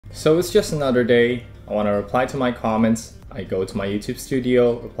So it's just another day. I want to reply to my comments. I go to my YouTube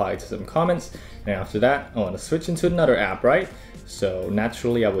studio, reply to some comments, and after that, I want to switch into another app, right? So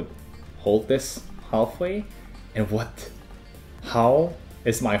naturally, I would hold this halfway. And how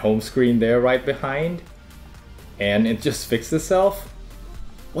is my home screen there right behind? And it just fixed itself?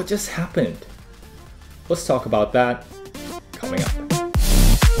 What just happened? Let's talk about that coming up.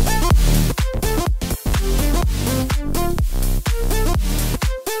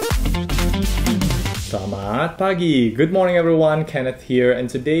 Selamat pagi! Good morning everyone, Kenneth here, and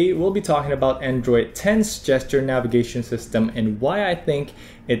today we'll be talking about Android 10's gesture navigation system and why I think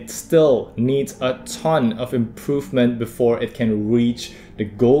it still needs a ton of improvement before it can reach the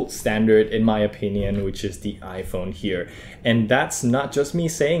gold standard in my opinion, which is the iPhone here. And that's not just me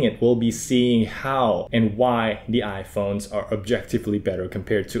saying it, we'll be seeing how and why the iPhones are objectively better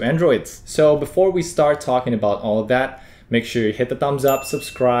compared to Androids. So before we start talking about all of that, make sure you hit the thumbs up,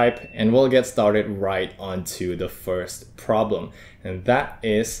 subscribe, and we'll get started right onto the first problem. And that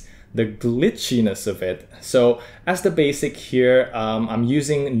is the glitchiness of it. So as the basic here, I'm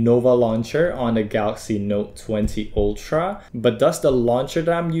using Nova Launcher on the Galaxy Note 20 Ultra. But does the launcher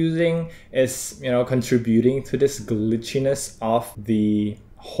that I'm using is, contributing to this glitchiness of the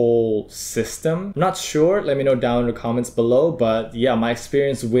whole system? I'm not sure, let me know down in the comments below. But yeah, my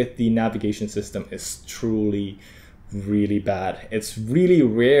experience with the navigation system is truly really bad. It's really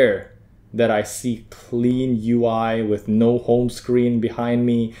rare that I see clean UI with no home screen behind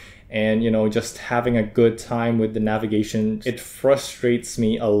me and just having a good time with the navigation. It frustrates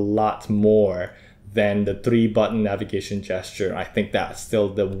me a lot more than the 3-button navigation gesture. I think that's still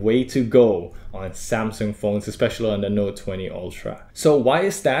the way to go on Samsung phones, especially on the Note 20 Ultra. So why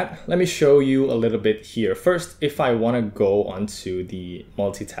is that? Let me show you a little bit here. First, if I want to go onto the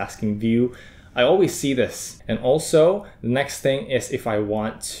multitasking view, I always see this. And also, the next thing is if I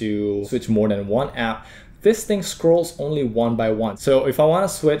want to switch more than one app, this thing scrolls only one by one. So if I want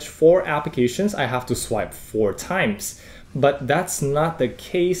to switch 4 applications, I have to swipe 4 times. But that's not the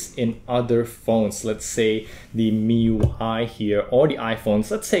case in other phones. Let's say the MIUI here or the iPhones.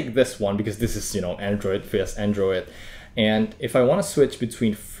 Let's take this one because this is, Android vs Android. And if I want to switch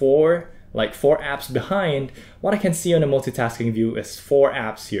between 4 apps behind, what I can see on the multitasking view is 4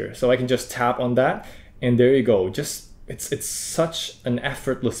 apps here. So I can just tap on that and there you go. It's such an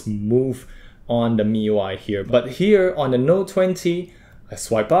effortless move on the MIUI here. But here on the Note 20, I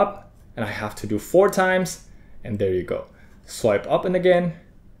swipe up and I have to do 4 times and there you go. Swipe up and again,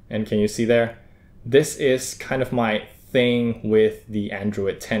 and can you see there? This is kind of my thing with the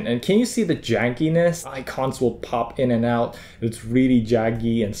Android 10. And can you see the jankiness? Icons will pop in and out. It's really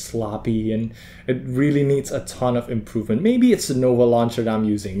jaggy and sloppy and it really needs a ton of improvement. Maybe it's the Nova Launcher that I'm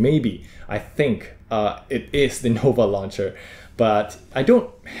using. Maybe. I think it is the Nova Launcher. But I don't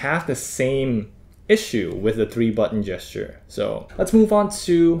have the same issue with the 3-button gesture. So let's move on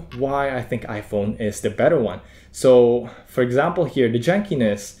to why I think iPhone is the better one. So for example here, the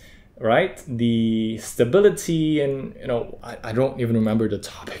jankiness, right? The stability and, I don't even remember the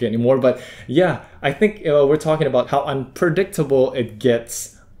topic anymore, but yeah, I think we're talking about how unpredictable it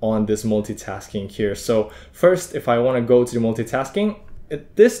gets on this multitasking here. So first, if I want to go to the multitasking,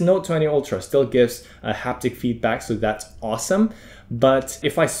 this Note 20 Ultra still gives a haptic feedback, so that's awesome. But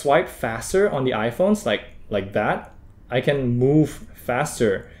if I swipe faster on the iPhones, like that, I can move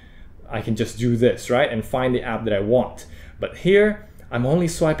faster. I can just do this, right? And find the app that I want. But here, I'm only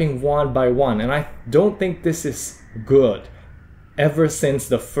swiping one by one, and I don't think this is good. Ever since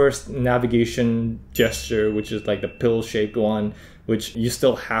the first navigation gesture, which is like the pill-shaped one, which you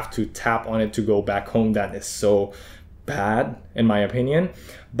still have to tap on it to go back home, that is so bad in my opinion.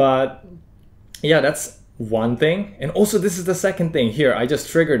 But yeah, that's one thing. And also this is the second thing here. I just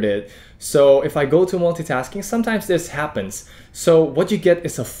triggered it. So if I go to multitasking, sometimes this happens. So what you get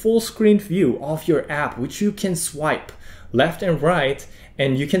is a full screen view of your app, which you can swipe left and right,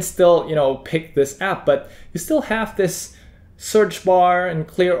 and you can still, pick this app, but you still have this search bar and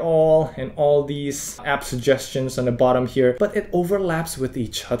clear all and all these app suggestions on the bottom here, but it overlaps with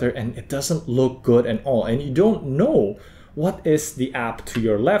each other and it doesn't look good at all. And you don't know what is the app to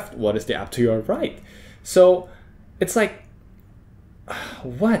your left, what is the app to your right. So it's like,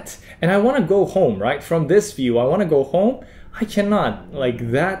 what? And I want to go home, right? From this view, I want to go home. I cannot.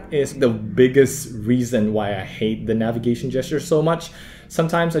 That is the biggest reason why I hate the navigation gesture so much.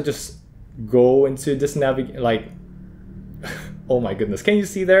 Sometimes I just go into this oh my goodness, can you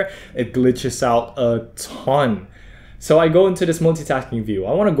see there? It glitches out a ton. So I go into this multitasking view.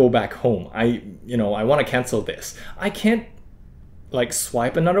 I want to go back home. I want to cancel this. I can't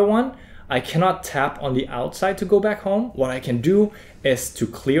swipe another one. I cannot tap on the outside to go back home. What I can do is to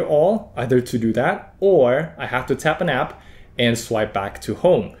clear all, either to do that, or I have to tap an app and swipe back to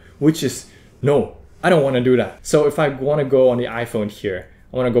home, which is, no, I don't want to do that. So if I want to go on the iPhone here,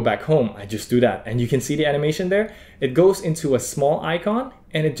 I want to go back home, I just do that. And you can see the animation there. It goes into a small icon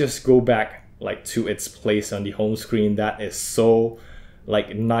and it just go back like to its place on the home screen. That is so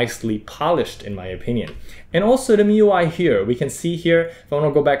like nicely polished in my opinion. And also the MIUI here, we can see here, if I want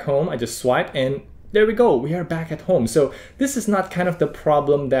to go back home, I just swipe and there we go, we are back at home. So this is not kind of the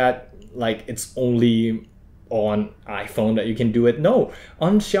problem that like it's only on iPhone that you can do it. No,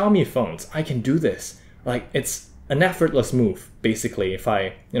 on Xiaomi phones, I can do this. Like it's an effortless move. Basically, if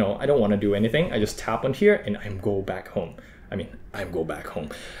I don't want to do anything, I just tap on here and I'm go back home. I go back home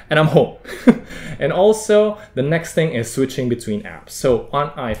and I'm home. And also the next thing is switching between apps. So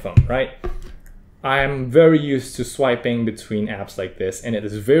on iPhone, right? I'm very used to swiping between apps like this and it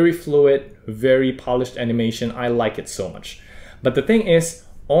is very fluid, very polished animation. I like it so much. But the thing is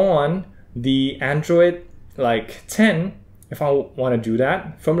on the Android like 10, if I want to do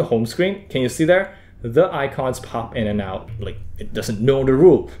that from the home screen, can you see there? The icons pop in and out, like it doesn't know the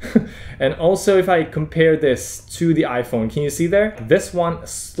rule. And also if I compare this to the iPhone, can you see there? This one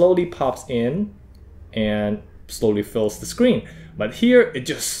slowly pops in and slowly fills the screen. But here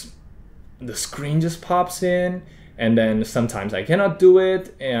the screen just pops in and then sometimes I cannot do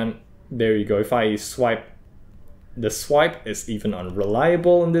it. And there you go. If I swipe, the swipe is even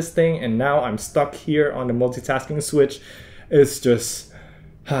unreliable in this thing. And now I'm stuck here on the multitasking switch. It's just,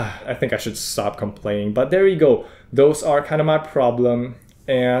 I think I should stop complaining, but there you go. Those are kind of my problem.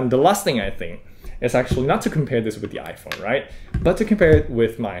 And the last thing I think is actually not to compare this with the iPhone, right? But to compare it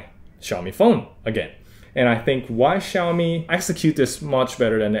with my Xiaomi phone again. And I think why Xiaomi execute this much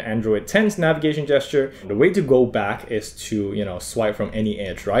better than the Android 10's navigation gesture. The way to go back is to, swipe from any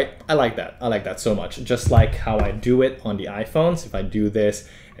edge, right? I like that. I like that so much. Just like how I do it on the iPhones. If I do this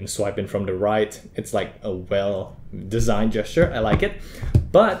and swipe in from the right, it's like a well-designed gesture. I like it.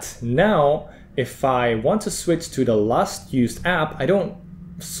 But now, if I want to switch to the last used app, I don't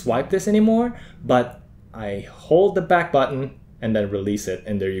swipe this anymore, but I hold the back button and then release it,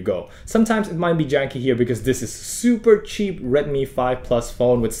 and there you go. Sometimes it might be janky here because this is super cheap Redmi 5 Plus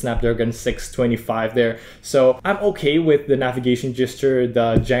phone with Snapdragon 625 there. So I'm okay with the navigation gesture,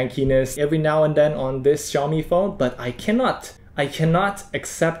 the jankiness every now and then on this Xiaomi phone, but I cannot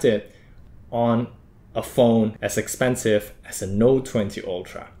accept it on a phone as expensive as a Note 20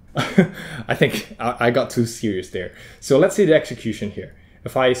 Ultra. I think I got too serious there. So let's see the execution here.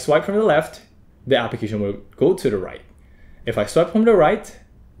 If I swipe from the left, the application will go to the right. If I swipe from the right,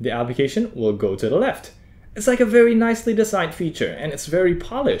 the application will go to the left. It's like a very nicely designed feature and it's very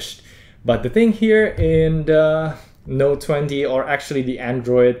polished. But the thing here in the Note 20 or actually the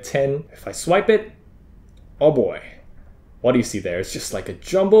Android 10, if I swipe it, oh boy, what do you see there? It's just like a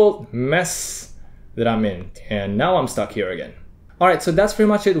jumbled mess that I'm in. And now I'm stuck here again. Alright, so that's pretty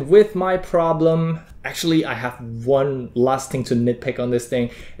much it with my problem. Actually, I have one last thing to nitpick on this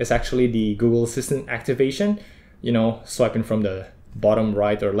thing. It's actually the Google Assistant activation. Swiping from the bottom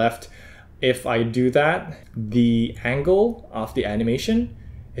right or left. If I do that, the angle of the animation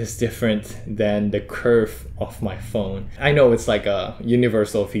is different than the curve of my phone. I know it's like a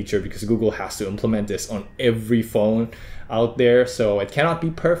universal feature because Google has to implement this on every phone out there, so it cannot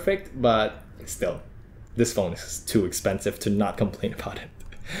be perfect, but still, this phone is too expensive to not complain about it.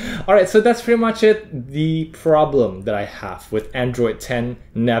 Alright, so that's pretty much it. The problem that I have with Android 10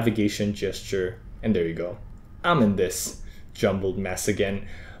 navigation gesture, and there you go. I'm in this jumbled mess again.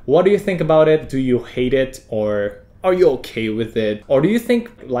 What do you think about it? Do you hate it or are you okay with it? Or do you think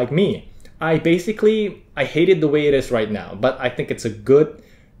like me? I hate it the way it is right now, but I think it's a good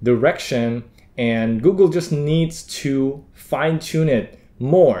direction and Google just needs to fine tune it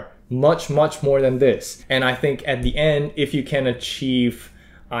more, much more than this. And I think at the end, if you can achieve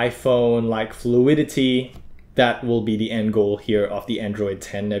iPhone like fluidity, that will be the end goal here of the Android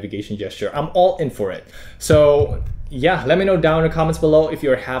 10 navigation gesture. I'm all in for it. So yeah, let me know down in the comments below if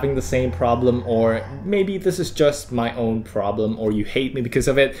you're having the same problem or maybe this is just my own problem or you hate me because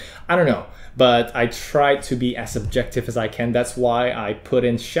of it. I don't know, but I try to be as objective as I can. That's why I put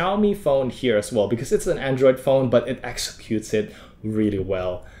in Xiaomi phone here as well because it's an Android phone, but it executes it really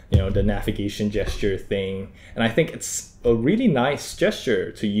well. The navigation gesture thing. And I think it's a really nice gesture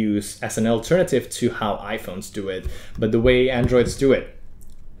to use as an alternative to how iPhones do it. But the way Androids do it,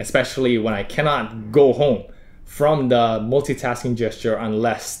 especially when I cannot go home from the multitasking gesture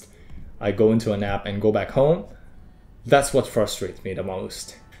unless I go into an app and go back home, that's what frustrates me the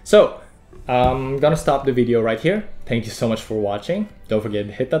most. So I'm gonna stop the video right here. Thank you so much for watching. Don't forget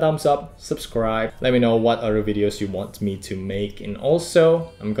to hit the thumbs up, subscribe. Let me know what other videos you want me to make. And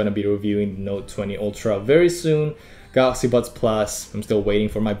also, I'm gonna be reviewing the Note 20 Ultra very soon. Galaxy Buds Plus, I'm still waiting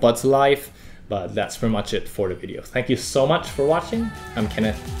for my Buds Life. But that's pretty much it for the video. Thank you so much for watching. I'm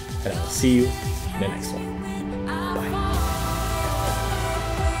Kenneth, and I'll see you in the next one.